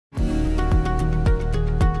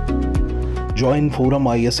Join Forum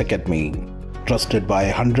IS Academy, trusted by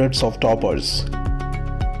hundreds of toppers,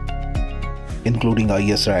 including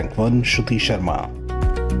IS Rank 1 Shruti Sharma.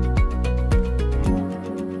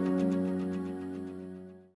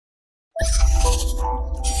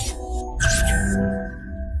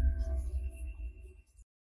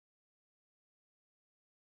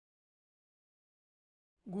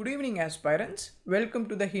 Good evening aspirants, welcome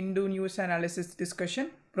to the Hindu News Analysis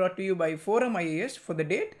discussion brought to you by Forum IAS for the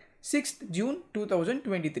date 6th June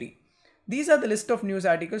 2023. These are the list of news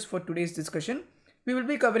articles for today's discussion. We will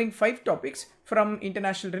be covering 5 topics from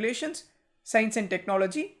international relations, science and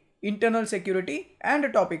technology, internal security and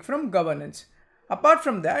a topic from governance. Apart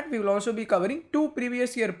from that, we will also be covering 2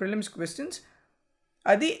 previous year prelims questions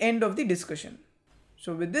at the end of the discussion.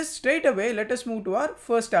 So with this straight away, let us move to our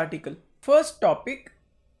first article. First topic,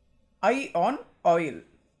 Eye on oil.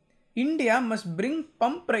 India must bring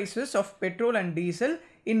pump prices of petrol and diesel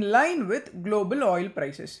in line with global oil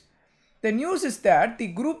prices. The news is that the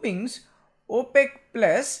groupings OPEC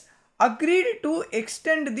Plus agreed to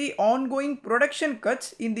extend the ongoing production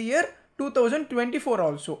cuts in the year 2024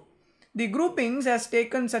 also. The groupings has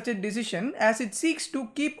taken such a decision as it seeks to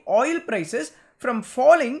keep oil prices from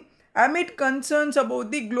falling amid concerns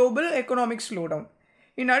about the global economic slowdown.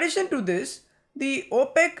 In addition to this, the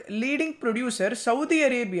OPEC leading producer Saudi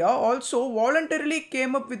Arabia also voluntarily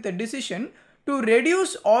came up with a decision to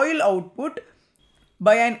reduce oil output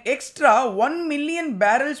by an extra 1 million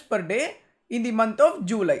barrels per day in the month of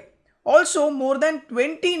July. Also, more than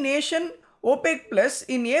 20 nation OPEC Plus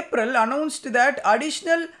in April announced that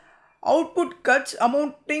additional output cuts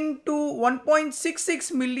amounting to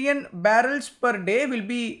 1.66 million barrels per day will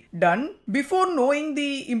be done. Before knowing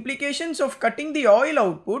the implications of cutting the oil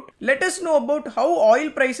output, let us know about how oil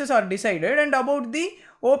prices are decided and about the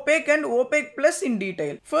OPEC and OPEC Plus in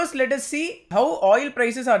detail. First, let us see how oil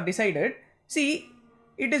prices are decided. See,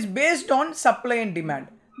 it is based on supply and demand.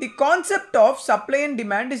 The concept of supply and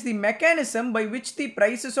demand is the mechanism by which the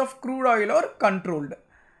prices of crude oil are controlled.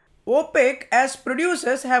 OPEC as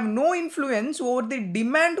producers have no influence over the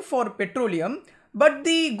demand for petroleum, but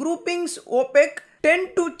the groupings OPEC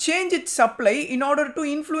tend to change its supply in order to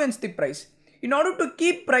influence the price. In order to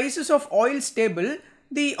keep prices of oil stable,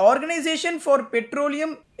 the Organization for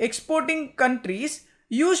Petroleum Exporting Countries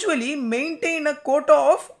usually maintain a quota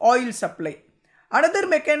of oil supply. Another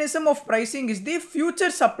mechanism of pricing is the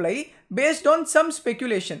future supply based on some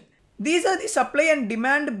speculation. These are the supply and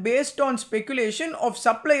demand based on speculation of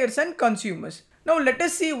suppliers and consumers. Now let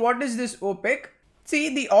us see what is this OPEC.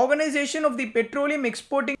 See, the Organization of the Petroleum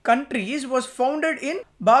Exporting Countries was founded in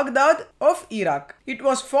Baghdad of Iraq. It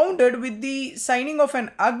was founded with the signing of an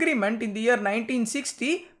agreement in the year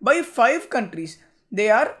 1960 by 5 countries. They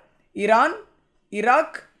are Iran,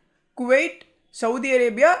 Iraq, Kuwait, Saudi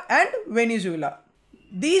Arabia and Venezuela.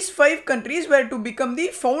 These 5 countries were to become the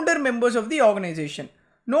founder members of the organization.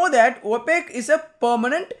 Know that OPEC is a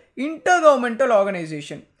permanent intergovernmental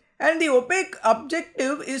organization and the OPEC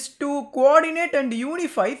objective is to coordinate and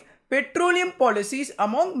unify petroleum policies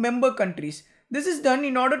among member countries. This is done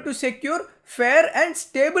in order to secure fair and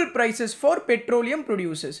stable prices for petroleum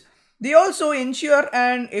producers. They also ensure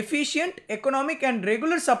an efficient, economic and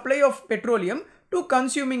regular supply of petroleum to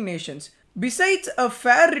consuming nations, besides a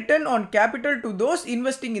fair return on capital to those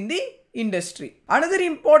investing in the industry. Another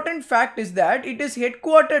important fact is that it is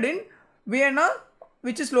headquartered in Vienna,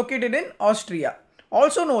 which is located in Austria.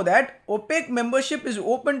 Also know that OPEC membership is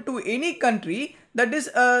open to any country that is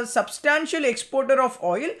a substantial exporter of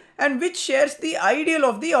oil and which shares the ideal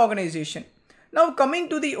of the organization. Now coming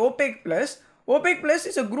to the OPEC Plus. OPEC Plus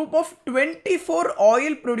is a group of 24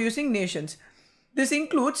 oil producing nations. This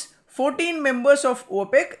includes 14 members of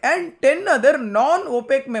OPEC and 10 other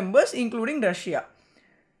non-OPEC members including Russia.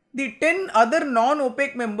 The 10 other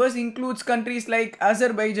non-OPEC members includes countries like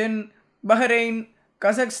Azerbaijan, Bahrain,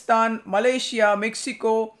 Kazakhstan, Malaysia,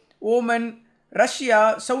 Mexico, Oman,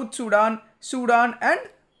 Russia, South Sudan, Sudan and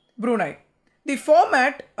Brunei. The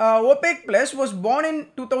format OPEC Plus was born in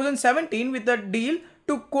 2017 with a deal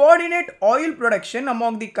to coordinate oil production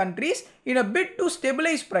among the countries in a bid to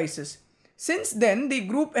stabilize prices. Since then, the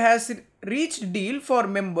group has reached deal for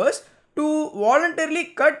members to voluntarily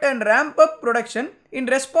cut and ramp up production in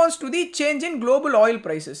response to the change in global oil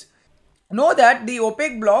prices. Know that the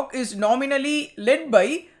OPEC bloc is nominally led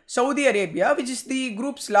by Saudi Arabia, which is the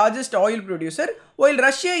group's largest oil producer, while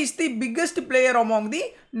Russia is the biggest player among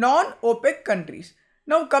the non-OPEC countries.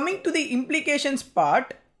 Now coming to the implications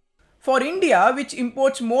part, for India, which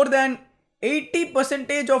imports more than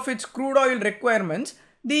 80% of its crude oil requirements,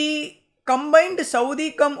 the combined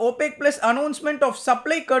Saudi cum OPEC plus announcement of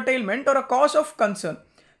supply curtailment are a cause of concern.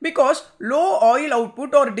 because low oil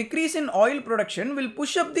output or decrease in oil production will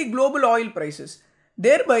push up the global oil prices.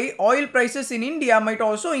 Thereby, oil prices in India might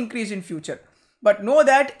also increase in future. But know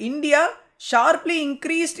that India sharply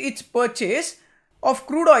increased its purchase of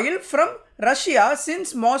crude oil from Russia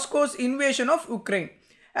since Moscow's invasion of Ukraine.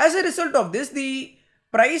 As a result of this, the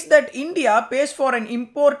price that India pays for an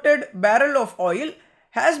imported barrel of oil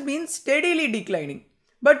has been steadily declining.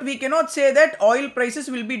 But we cannot say that oil prices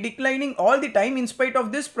will be declining all the time in spite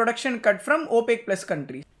of this production cut from OPEC plus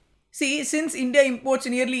countries. See, since India imports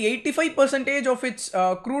nearly 85% of its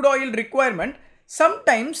crude oil requirement,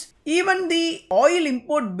 sometimes even the oil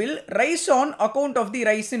import bill rise on account of the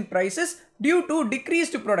rise in prices due to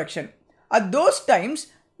decreased production. At those times,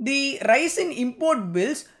 the rise in import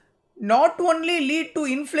bills not only lead to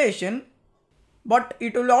inflation, but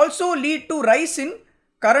it will also lead to rise in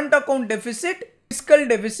current account deficit, fiscal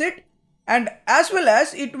deficit, and as well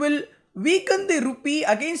as it will weaken the rupee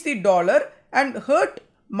against the dollar and hurt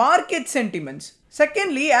market sentiments.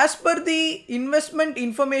 Secondly, as per the Investment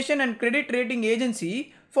Information and Credit Rating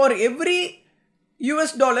Agency, for every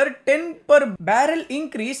 $10 per barrel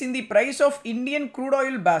increase in the price of Indian crude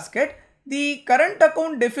oil basket, the current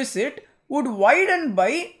account deficit would widen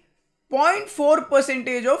by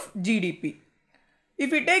 0.4% of GDP.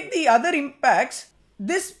 If we take the other impacts,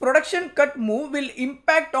 this production cut move will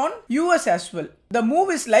impact on US as well. The move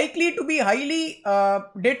is likely to be highly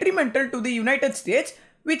detrimental to the United States,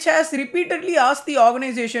 which has repeatedly asked the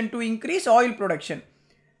organization to increase oil production.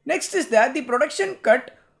 Next is that the production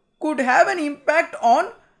cut could have an impact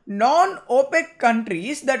on non-OPEC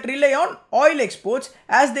countries that rely on oil exports,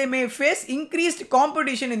 as they may face increased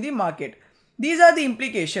competition in the market. These are the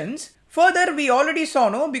implications. Further, we already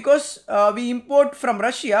saw, because we import from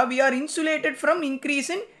Russia, we are insulated from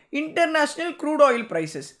increase in international crude oil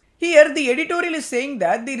prices. Here, the editorial is saying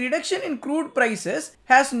that the reduction in crude prices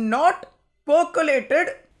has not percolated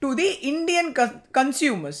to the Indian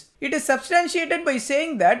consumers. It is substantiated by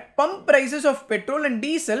saying that pump prices of petrol and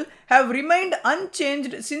diesel have remained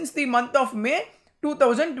unchanged since the month of May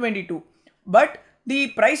 2022. But the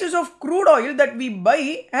prices of crude oil that we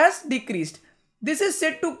buy has decreased. This is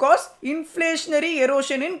said to cause inflationary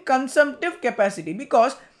erosion in consumptive capacity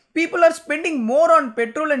because people are spending more on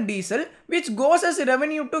petrol and diesel, which goes as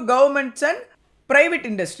revenue to governments and private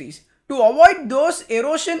industries. To avoid those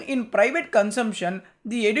erosion in private consumption,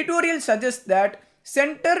 the editorial suggests that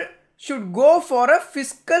center should go for a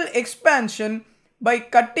fiscal expansion by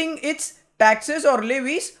cutting its taxes or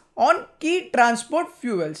levies on key transport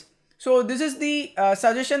fuels. So this is the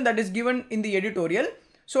suggestion that is given in the editorial.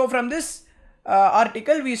 So from this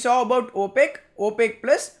article, we saw about OPEC, OPEC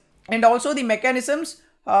plus, and also the mechanisms,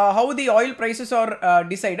 how the oil prices are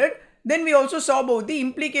decided. Then we also saw about the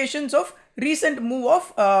implications of recent move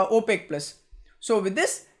of OPEC plus. So with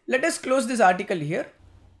this, let us close this article here.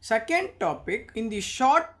 Second topic, in the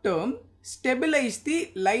short term, stabilize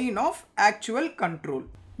the line of actual control.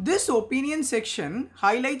 This opinion section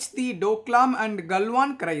highlights the Doklam and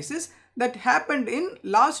Galwan crisis that happened in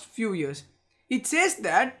last few years. It says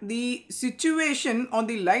that the situation on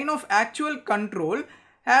the line of actual control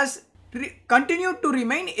has continued to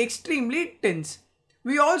remain extremely tense.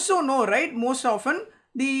 We also know, right, most often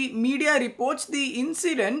the media reports the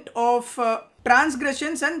incident of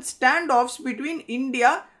transgressions and standoffs between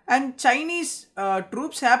India and Chinese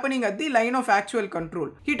troops happening at the line of actual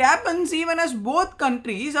control. It happens even as both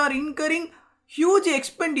countries are incurring huge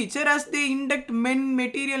expenditure as they induct men,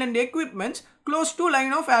 material and equipments close to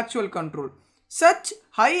line of actual control. Such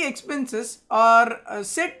high expenses are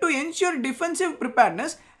set to ensure defensive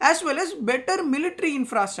preparedness as well as better military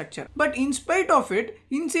infrastructure. But in spite of it,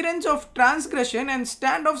 incidents of transgression and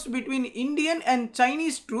standoffs between Indian and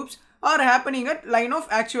Chinese troops are happening at line of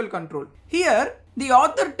actual control. Here, the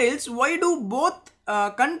author tells why do both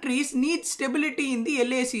countries need stability in the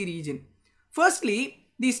LAC region. Firstly,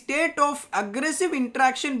 the state of aggressive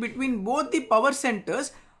interaction between both the power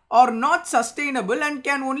centers are not sustainable and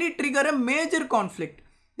can only trigger a major conflict.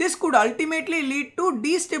 This could ultimately lead to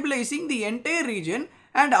destabilizing the entire region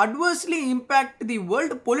and adversely impact the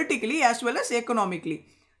world politically as well as economically.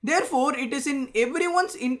 Therefore, it is in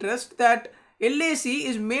everyone's interest that LAC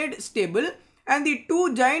is made stable and the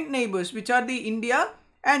two giant neighbors, which are the India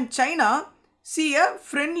and China, see a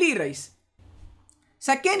friendly rise.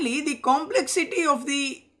 Secondly, the complexity of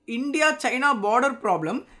the India-China border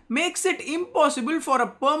problem makes it impossible for a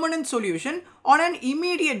permanent solution on an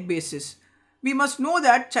immediate basis. We must know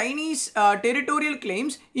that Chinese territorial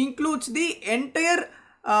claims includes the entire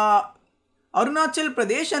Arunachal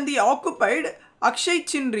Pradesh and the occupied Akshay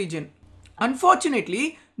Chin region.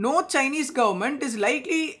 Unfortunately, no Chinese government is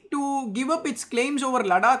likely to to give up its claims over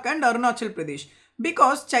Ladakh and Arunachal Pradesh,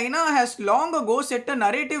 because China has long ago set a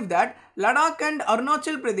narrative that Ladakh and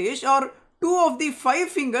Arunachal Pradesh are two of the 5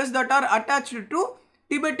 fingers that are attached to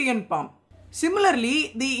Tibetan palm.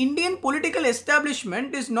 Similarly, the Indian political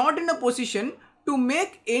establishment is not in a position to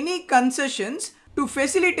make any concessions to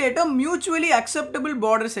facilitate a mutually acceptable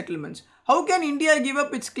border settlements. How can India give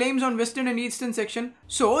up its claims on western and eastern section?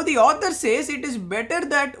 So the author says it is better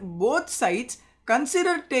that both sides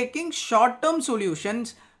consider taking short-term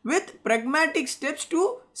solutions with pragmatic steps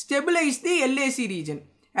to stabilize the LAC region,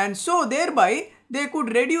 and so thereby they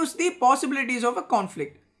could reduce the possibilities of a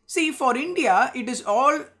conflict. See, for India, it is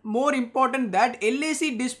all more important that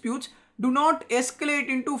LAC disputes do not escalate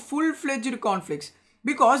into full-fledged conflicts,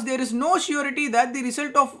 because there is no surety that the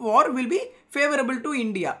result of war will be favorable to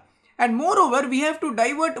India. And moreover, we have to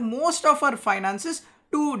divert most of our finances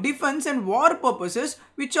to defense and war purposes,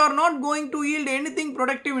 which are not going to yield anything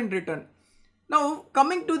productive in return. Now,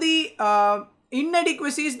 coming to the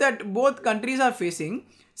inadequacies that both countries are facing.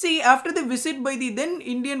 See, after the visit by the then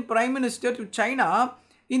Indian Prime Minister to China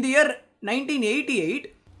in the year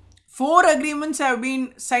 1988, 4 agreements have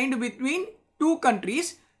been signed between 2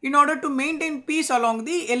 countries in order to maintain peace along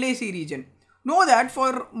the LAC region. Know that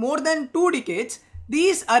for more than 2 decades,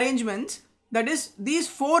 these arrangements, that is, these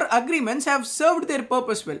 4 agreements have served their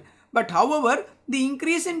purpose well. But however, the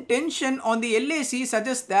increase in tension on the LAC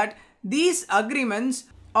suggests that these agreements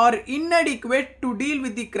are inadequate to deal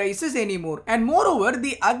with the crisis anymore. And moreover,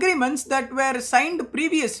 the agreements that were signed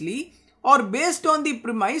previously are based on the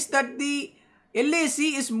premise that the LAC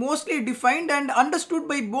is mostly defined and understood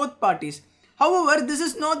by both parties. However, this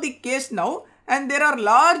is not the case now, and there are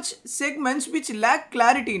large segments which lack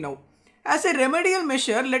clarity now. As a remedial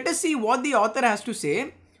measure, let us see what the author has to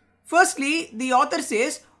say. Firstly, the author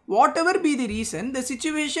says, whatever be the reason, the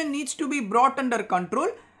situation needs to be brought under control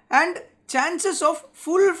and chances of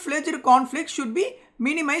full-fledged conflict should be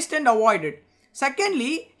minimized and avoided.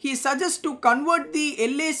 Secondly, he suggests to convert the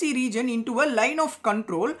LAC region into a line of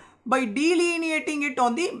control by delineating it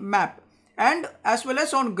on the map and as well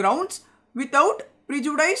as on grounds without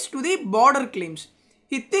prejudice to the border claims.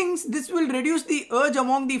 He thinks this will reduce the urge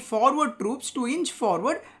among the forward troops to inch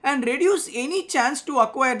forward and reduce any chance to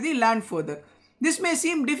acquire the land further. This may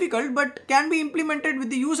seem difficult but can be implemented with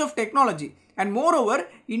the use of technology, and moreover,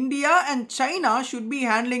 India and China should be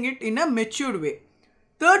handling it in a matured way.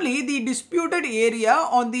 Thirdly, the disputed area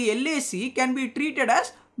on the LAC can be treated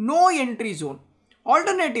as no entry zone.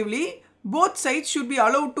 Alternatively, both sides should be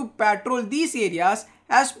allowed to patrol these areas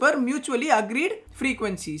as per mutually agreed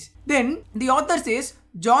frequencies. Then the author says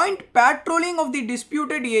joint patrolling of the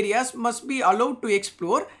disputed areas must be allowed to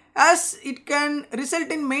explore, as it can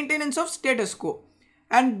result in maintenance of status quo,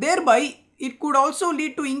 and thereby it could also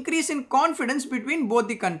lead to increase in confidence between both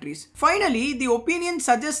the countries. Finally, the opinion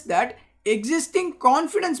suggests that existing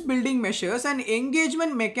confidence building measures and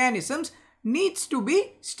engagement mechanisms needs to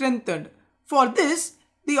be strengthened. For this,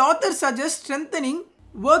 the author suggests strengthening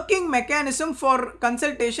working mechanism for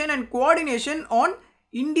consultation and coordination on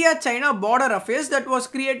India-China border affairs that was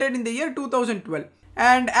created in the year 2012,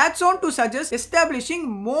 and adds on to suggest establishing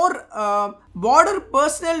more border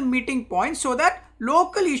personnel meeting points so that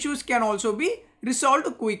local issues can also be resolved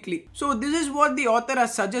quickly. So this is what the author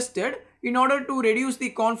has suggested in order to reduce the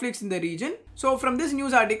conflicts in the region. So from this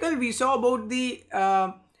news article, we saw about the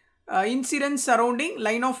incidents surrounding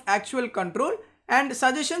line of actual control and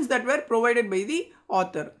suggestions that were provided by the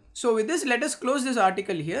author. So with this, let us close this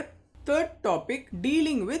article here. Third topic,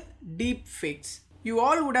 dealing with deep fakes. You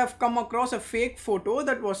all would have come across a fake photo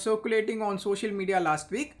that was circulating on social media last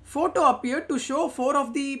week. Photo appeared to show 4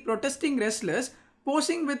 of the protesting wrestlers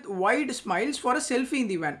posing with wide smiles for a selfie in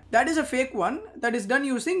the van. That is a fake one that is done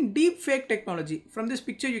using deep fake technology. From this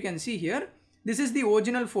picture you can see here, this is the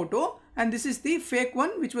original photo and this is the fake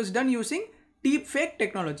one which was done using deep fake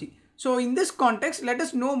technology. So in this context, let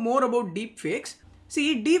us know more about deep fakes.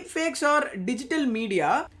 See, deep fakes are digital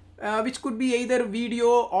media which could be either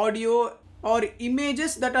video, audio or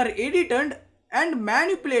images that are edited and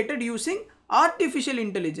manipulated using artificial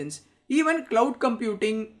intelligence. Even cloud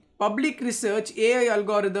computing, public research, AI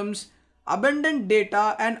algorithms, abundant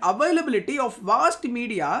data and availability of vast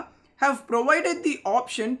media have provided the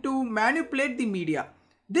option to manipulate the media.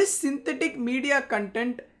 This synthetic media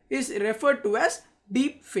content is referred to as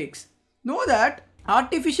deep fakes. Know that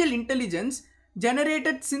artificial intelligence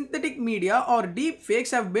generated synthetic media or deep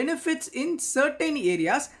fakes have benefits in certain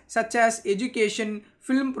areas such as education,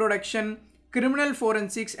 film production, criminal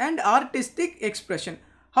forensics and artistic expression.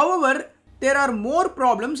 However, there are more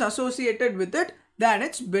problems associated with it than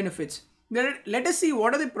its benefits. Let us see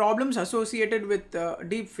what are the problems associated with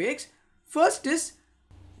deepfakes. First is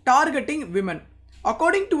targeting women.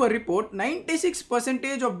 According to a report,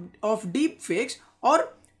 96% of deepfakes are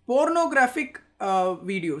pornographic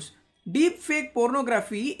videos. Deepfake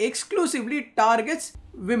pornography exclusively targets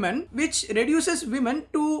women, which reduces women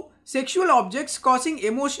to sexual objects, causing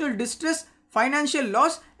emotional distress, financial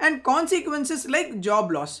loss, and consequences like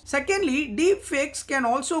job loss. Secondly, deepfakes can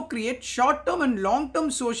also create short-term and long-term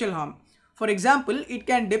social harm. For example, it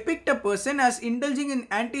can depict a person as indulging in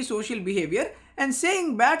antisocial behavior and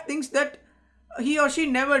saying bad things that he or she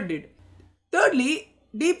never did. Thirdly,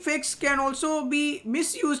 deepfakes can also be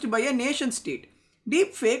misused by a nation state.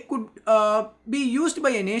 Deepfake could be used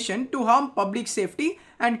by a nation to harm public safety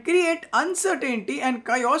and create uncertainty and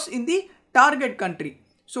chaos in the target country.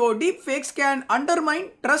 So deepfakes can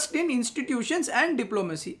undermine trust in institutions and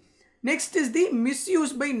diplomacy. Next is the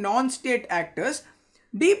misuse by non-state actors.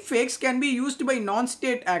 Deepfakes can be used by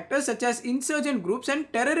non-state actors such as insurgent groups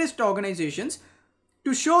and terrorist organizations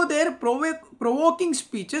to show their provoking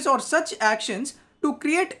speeches or such actions to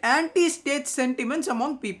create anti-state sentiments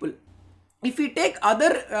among people. If we take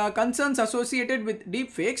other concerns associated with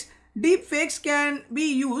deepfakes, deepfakes can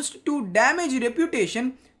be used to damage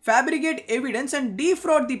reputation, fabricate evidence and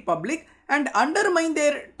defraud the public and undermine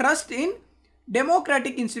their trust in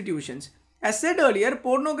democratic institutions. As said earlier,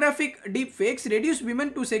 pornographic deepfakes reduce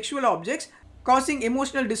women to sexual objects, causing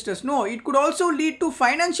emotional distress. No, it could also lead to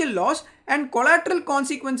financial loss and collateral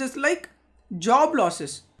consequences like job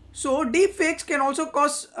losses. So deepfakes can also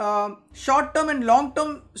cause short-term and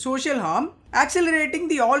long-term social harm, accelerating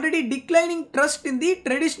the already declining trust in the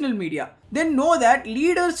traditional media. Then know that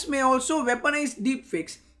leaders may also weaponize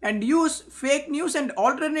deepfakes and use fake news and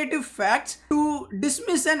alternative facts to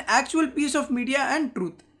dismiss an actual piece of media and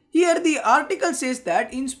truth. Here the article says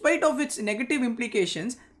that in spite of its negative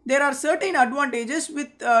implications, there are certain advantages with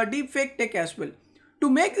deepfake tech as well. To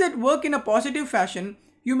make that work in a positive fashion,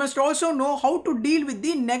 you must also know how to deal with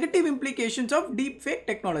the negative implications of deepfake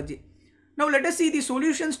technology. Now let us see the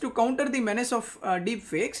solutions to counter the menace of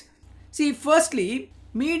deepfakes. See, firstly,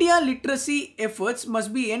 media literacy efforts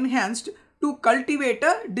must be enhanced to cultivate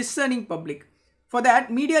a discerning public. For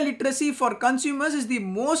that, media literacy for consumers is the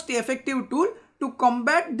most effective tool to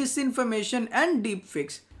combat disinformation and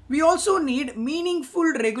deepfakes. We also need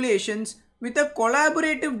meaningful regulations with a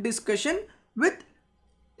collaborative discussion with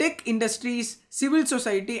tech industries, civil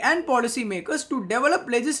society and policymakers to develop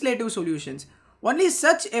legislative solutions. Only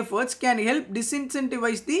such efforts can help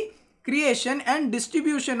disincentivize the creation and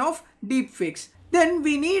distribution of deepfakes. Then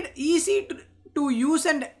we need easy to use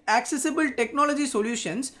and accessible technology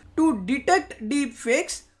solutions to detect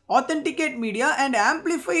deepfakes, authenticate media and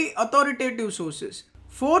amplify authoritative sources.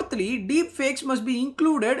 Fourthly, deepfakes must be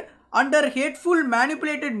included under hateful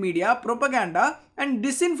manipulated media, propaganda and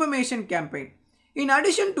disinformation campaign. In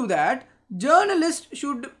addition to that, journalists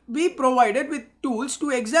should be provided with tools to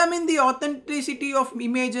examine the authenticity of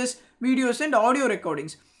images, videos and audio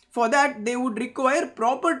recordings. For that, they would require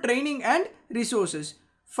proper training and resources.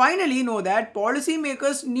 Finally, know that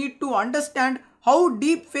policymakers need to understand how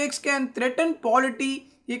deepfakes can threaten polity,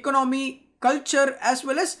 economy, culture as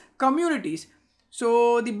well as communities.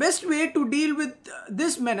 So the best way to deal with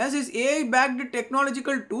this menace is AI-backed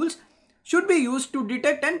technological tools should be used to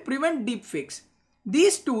detect and prevent deepfakes.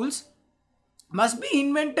 These tools must be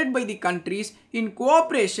invented by the countries in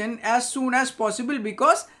cooperation as soon as possible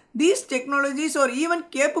because these technologies are even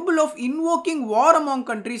capable of invoking war among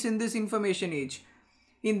countries in this information age.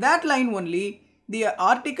 In that line only, the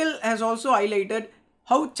article has also highlighted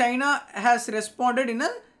how China has responded in a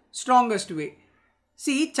strongest way.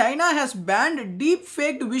 See, China has banned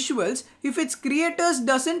deep-faked visuals if its creators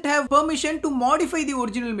doesn't have permission to modify the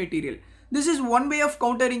original material. This is one way of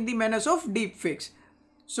countering the menace of deepfakes.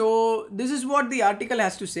 So this is what the article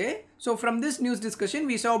has to say. So from this news discussion,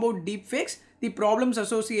 we saw about deepfakes, the problems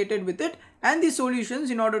associated with it and the solutions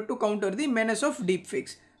in order to counter the menace of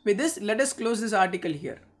deepfakes. With this, let us close this article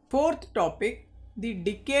here. Fourth topic, the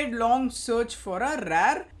decade-long search for a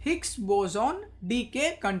rare Higgs boson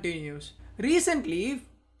decay continues. Recently,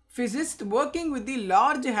 physicists working with the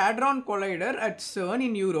Large Hadron Collider at CERN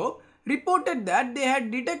in Europe reported that they had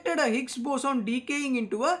detected a Higgs boson decaying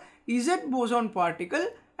into a Z boson particle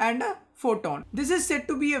and a photon. This is said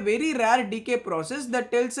to be a very rare decay process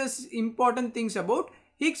that tells us important things about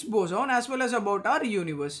Higgs boson as well as about our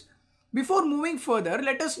universe. Before moving further,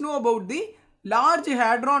 let us know about the Large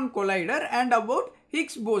Hadron Collider and about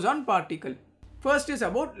Higgs boson particle. First is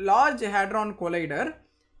about Large Hadron Collider.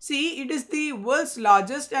 See, it is the world's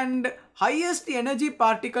largest and highest energy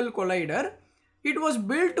particle collider. It was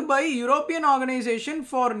built by European Organization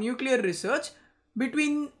for Nuclear Research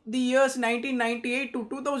between the years 1998 to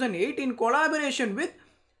 2008 in collaboration with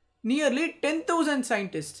nearly 10,000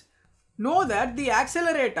 scientists. Know that the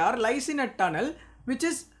accelerator lies in a tunnel which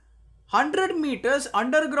is 100 meters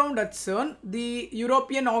underground at CERN, the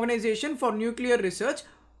European Organization for Nuclear Research,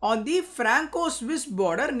 on the Franco-Swiss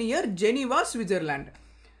border near Geneva, Switzerland.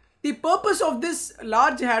 The purpose of this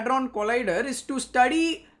Large Hadron Collider is to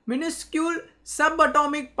study minuscule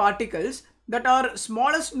subatomic particles that are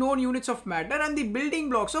smallest known units of matter and the building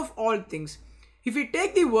blocks of all things. If we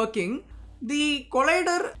take the working, the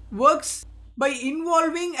collider works by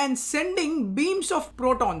involving and sending beams of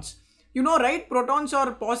protons. You know, right? Protons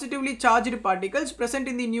are positively charged particles present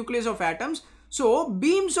in the nucleus of atoms. So,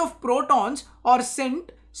 beams of protons are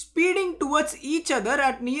sent speeding towards each other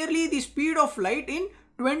at nearly the speed of light in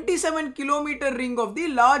 27 kilometer ring of the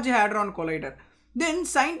Large Hadron Collider. Then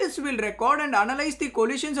scientists will record and analyze the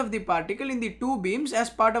collisions of the particle in the two beams as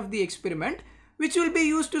part of the experiment, which will be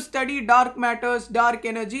used to study dark matters, dark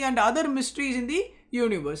energy and other mysteries in the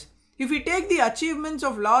universe. If we take the achievements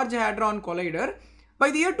of Large Hadron Collider, by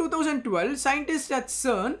the year 2012, scientists at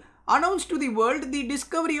CERN announced to the world the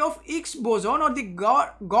discovery of Higgs boson, or the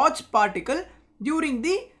God's particle, during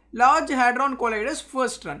the Large Hadron Collider's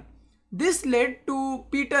first run. This led to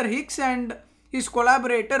Peter Higgs and his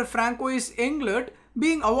collaborator Francois Englert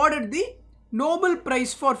being awarded the Nobel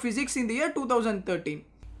Prize for Physics in the year 2013.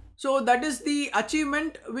 So that is the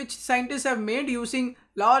achievement which scientists have made using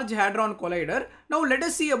Large Hadron Collider. Now let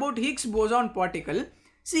us see about Higgs boson particle.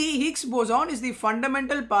 See, Higgs boson is the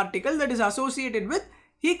fundamental particle that is associated with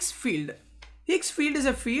Higgs field. Higgs field is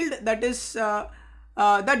a field that is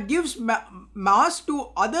that gives mass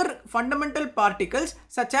to other fundamental particles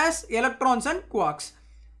such as electrons and quarks.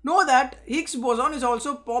 Know that Higgs boson is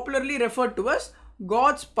also popularly referred to as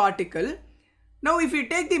God's particle. Now if we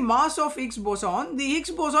take the mass of Higgs boson, the Higgs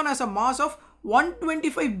boson has a mass of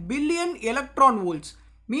 125 billion electron volts,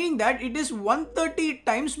 meaning that it is 130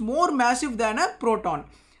 times more massive than a proton.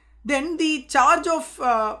 Then the charge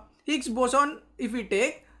of Higgs boson, if we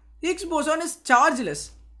take, Higgs boson is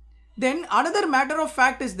chargeless. Then another matter of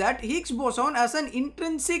fact is that Higgs boson has an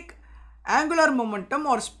intrinsic angular momentum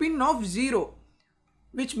or spin of 0,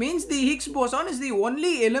 which means the Higgs boson is the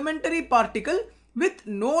only elementary particle with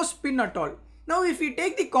no spin at all. Now if we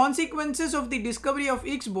take the consequences of the discovery of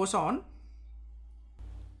Higgs boson,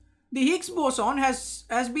 the Higgs boson has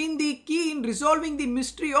been the key in resolving the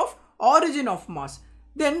mystery of origin of mass.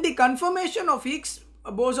 Then the confirmation of Higgs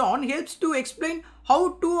boson helps to explain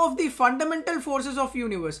how two of the fundamental forces of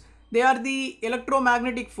universe, they are the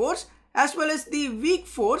electromagnetic force as well as the weak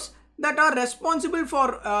force that are responsible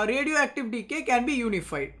for radioactive decay, can be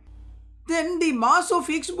unified. Then the mass of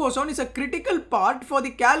Higgs boson is a critical part for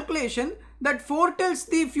the calculation that foretells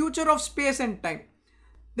the future of space and time.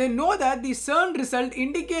 They know that the CERN result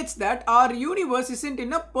indicates that our universe isn't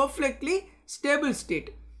in a perfectly stable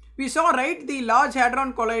state. We saw, right, the Large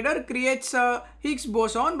Hadron Collider creates a Higgs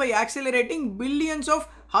boson by accelerating billions of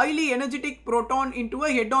highly energetic proton into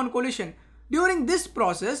a head-on collision. During this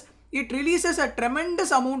process, it releases a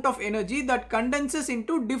tremendous amount of energy that condenses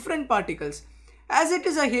into different particles. As it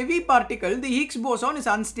is a heavy particle, the Higgs boson is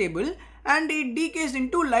unstable and it decays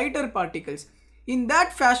into lighter particles. In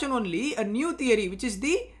that fashion only, a new theory, which is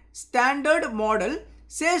the Standard Model,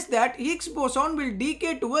 says that Higgs boson will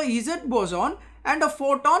decay to a Z boson and a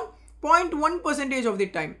photon 0.1% of the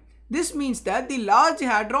time. This means that the Large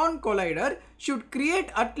Hadron Collider should create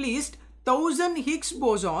at least 1000 Higgs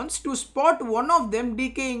bosons to spot one of them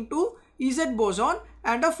decaying to Z boson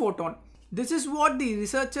and a photon. This is what the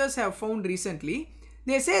researchers have found recently.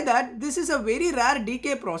 They say that this is a very rare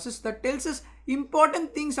decay process that tells us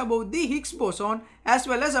important things about the Higgs boson as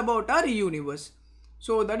well as about our universe.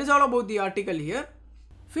 So that is all about the article here.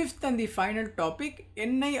 Fifth and the final topic,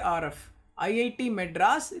 NIRF. IIT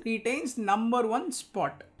Madras retains #1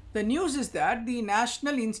 spot. The news is that the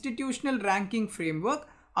National Institutional Ranking Framework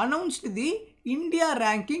announced the India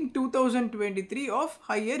Ranking 2023 of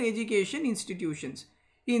higher education institutions.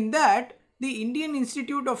 In that, the Indian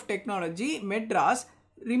Institute of Technology, Madras,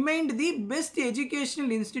 remained the best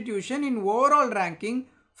educational institution in overall ranking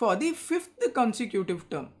for the 5th consecutive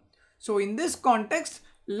term. So in this context,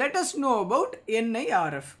 let us know about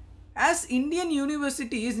NIRF. As Indian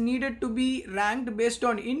universities needed to be ranked based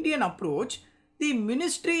on Indian approach, the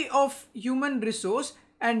Ministry of Human Resource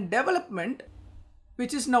and Development,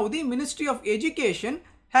 which is now the Ministry of Education,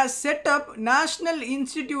 has set up National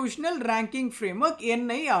Institutional Ranking Framework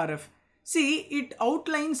NIRF. See, it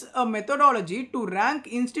outlines a methodology to rank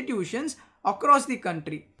institutions across the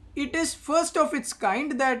country. It is first of its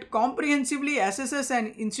kind that comprehensively assesses an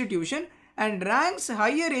institution and ranks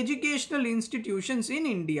higher educational institutions in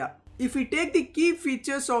India. If we take the key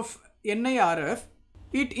features of NIRF,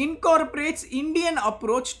 it incorporates Indian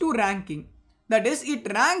approach to ranking. That is,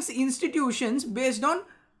 it ranks institutions based on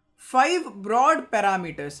 5 broad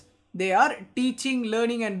parameters. They are teaching,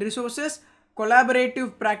 learning and resources,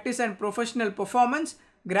 collaborative practice and professional performance,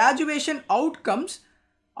 graduation outcomes,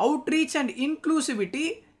 outreach and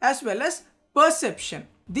inclusivity, as well as perception.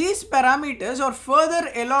 These parameters are further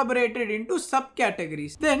elaborated into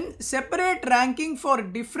subcategories. Then separate ranking for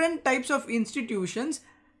different types of institutions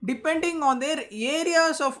depending on their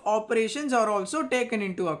areas of operations are also taken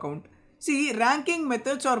into account. See, ranking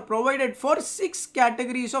methods are provided for 6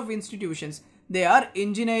 categories of institutions. They are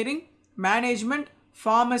engineering, management,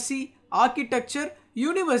 pharmacy, architecture,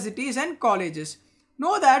 universities and colleges.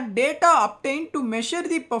 Know that data obtained to measure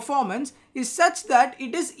the performance is such that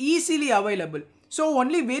it is easily available. So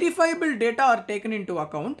only verifiable data are taken into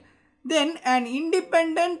account. Then an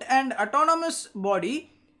independent and autonomous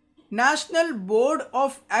body, National Board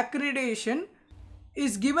of Accreditation,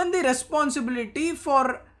 is given the responsibility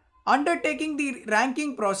for undertaking the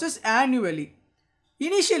ranking process annually.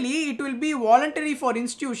 Initially, it will be voluntary for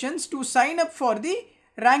institutions to sign up for the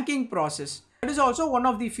ranking process. That is also one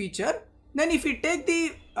of the feature. Then if we take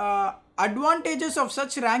the advantages of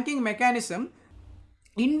such ranking mechanism,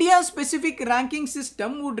 India's specific ranking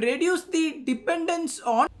system would reduce the dependence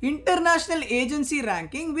on international agency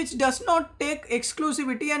ranking, which does not take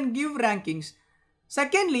exclusivity and give rankings.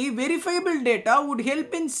 Secondly, verifiable data would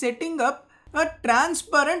help in setting up a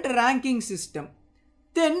transparent ranking system.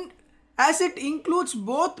 Then, as it includes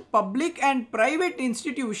both public and private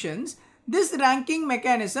institutions, this ranking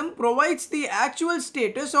mechanism provides the actual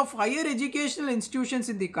status of higher educational institutions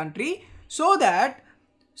in the country so that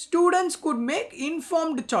students could make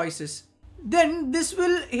informed choices. Then this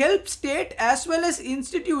will help state as well as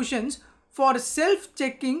institutions for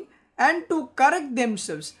self-checking and to correct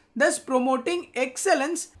themselves, thus promoting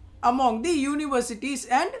excellence among the universities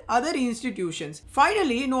and other institutions.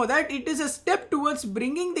 Finally, know that it is a step towards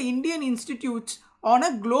bringing the Indian institutes on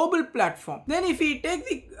a global platform. Then if we take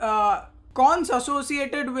the cons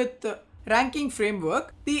associated with ranking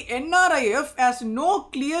framework, the NRIF has no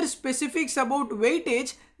clear specifics about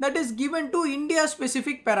weightage that is given to India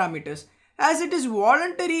specific parameters. As it is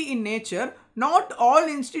voluntary in nature, not all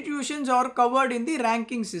institutions are covered in the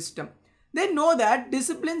ranking system. Then know that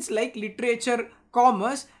disciplines like literature,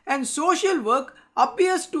 commerce and social work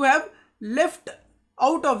appears to have left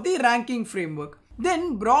out of the ranking framework.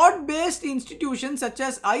 Then broad-based institutions such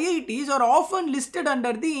as IITs are often listed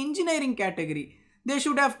under the engineering category. They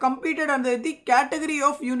should have competed under the category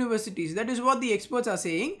of universities. That is what the experts are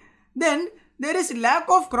saying. Then there is lack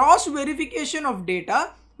of cross-verification of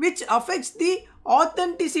data which affects the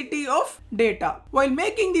authenticity of data. While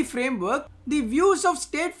making the framework, the views of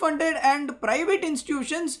state-funded and private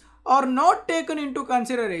institutions are not taken into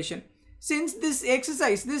consideration, since this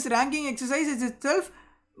ranking exercise is itself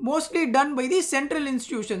mostly done by the central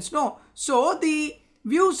institutions. So the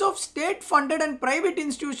views of state funded and private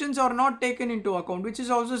institutions are not taken into account, which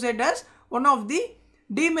is also said as one of the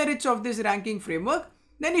demerits of this ranking framework.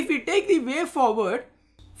 Then if we take the way forward,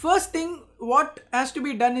 first thing what has to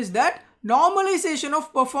be done is that normalization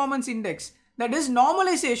of performance index. That is,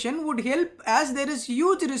 normalization would help as there is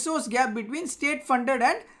huge resource gap between state funded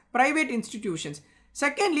and private institutions.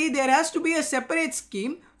 Secondly, there has to be a separate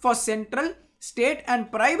scheme for central, state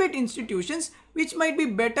and private institutions which might be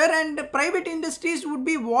better, and private industries would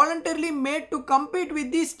be voluntarily made to compete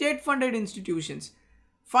with these state funded institutions.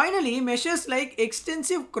 Finally, measures like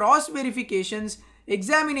extensive cross verifications,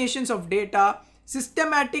 examinations of data,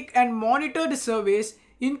 systematic and monitored surveys,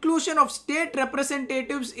 inclusion of state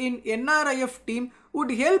representatives in NRIF team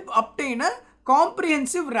would help obtain a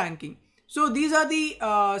comprehensive ranking. So these are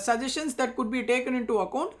the suggestions that could be taken into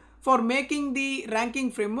account for making the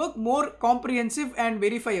ranking framework more comprehensive and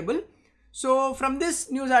verifiable. So from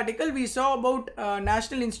this news article, we saw about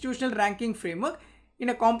National Institutional Ranking Framework in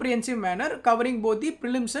a comprehensive manner, covering both the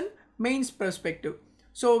prelims and mains perspective.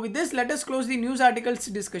 So with this, let us close the news article's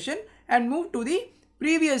discussion and move to the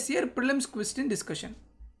previous year prelims question discussion.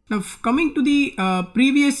 Now coming to the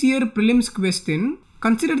previous year prelims question,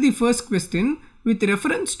 consider the first question. With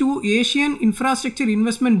reference to Asian Infrastructure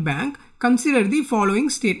Investment Bank, consider the following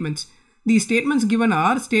statements. The statements given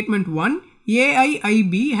are: Statement 1,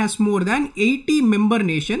 AIIB has more than 80 member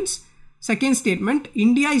nations. Second statement,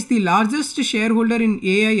 India is the largest shareholder in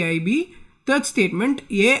AIIB. Third statement,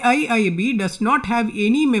 AIIB does not have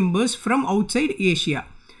any members from outside Asia.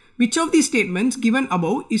 Which of the statements given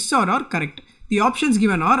above is or are correct? The options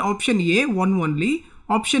given are option A 1 only,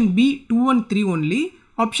 option B 2 and 3 only,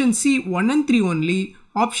 option C 1 and 3 only,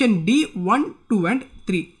 option D 1, 2 and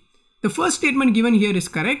 3. The first statement given here is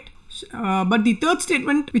correct, but the third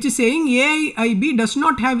statement, which is saying AIIB does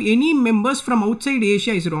not have any members from outside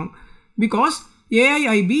Asia, is wrong, because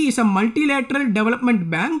AIIB is a multilateral development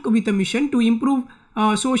bank with a mission to improve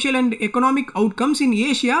social and economic outcomes in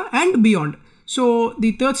Asia and beyond. So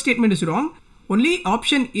the third statement is wrong. Only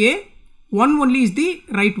option A 1 only is the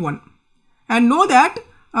right one. And know that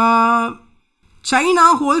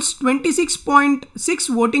China holds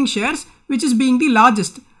 26.6 voting shares, which is being the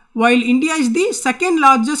largest, while India is the second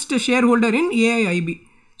largest shareholder in AIIB.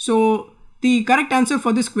 So the correct answer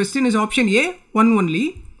for this question is option A 1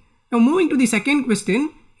 only. Now moving to the second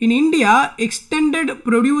question. In India, extended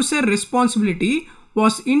producer responsibility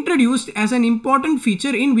was introduced as an important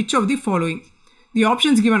feature in which of the following? The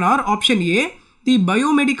options given are option A, the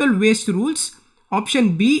biomedical waste rules,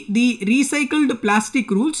 option B, the recycled plastic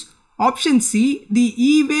rules, option C, the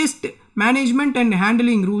e-waste management and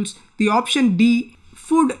handling rules, the option D,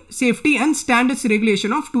 food safety and standards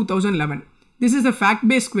regulation of 2011. This is a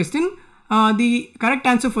fact-based question. The correct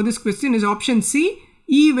answer for this question is option C,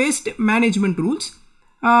 e-waste management rules.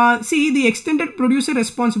 See, the extended producer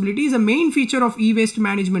responsibility is a main feature of e-waste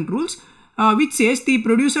management rules, which says the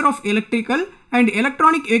producer of electrical and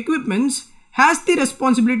electronic equipments has the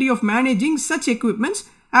responsibility of managing such equipments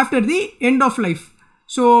after the end of life.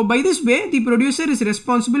 So by this way, the producer is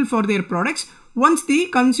responsible for their products once the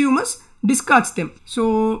consumers discards them.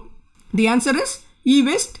 So the answer is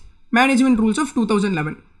e-waste management rules of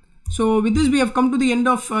 2011. So with this, we have come to the end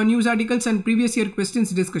of news articles and previous year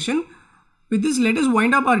questions discussion. With this, let us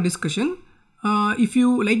wind up our discussion. If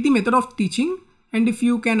you like the method of teaching and if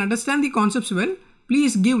you can understand the concepts well,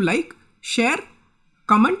 please give like, share,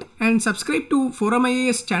 comment and subscribe to Forum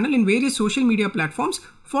IAS channel in various social media platforms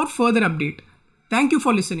for further update. Thank you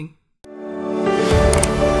for listening.